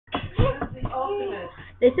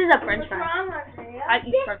This is a French fry. I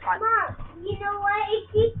eat French fries. Mom, you know what? It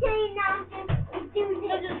keeps saying now just do this.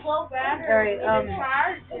 Because it's low battery.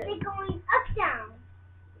 Alright, Is it going up, down?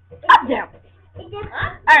 up, down.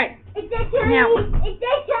 Alright, It's just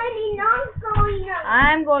turning not going up.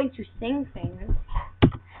 I'm going to sing things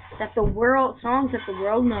that the world, songs that the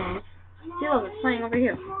world knows. See, look, it's playing over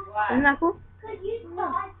here. Isn't that cool? Could you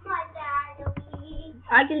charge my battery?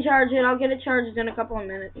 I can charge it. I'll get it charged in a couple of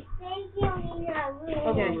minutes. Thank you, Nina.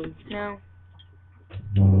 Okay, now,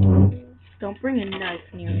 don't bring a knife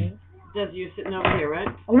near me. Just you sitting over here, right?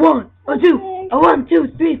 A 1, a 2, a 1, 2,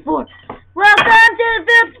 3, 4. Welcome to the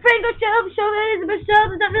Philip Sprinkle Show. The show that is the show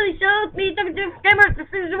that really shows me talking to gamers for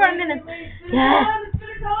 51 minutes. Yeah.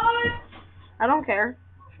 I don't care.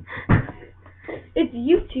 It's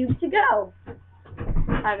YouTube to go.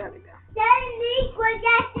 I gotta go. Daddy, what is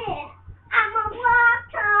this? I'm a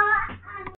walker.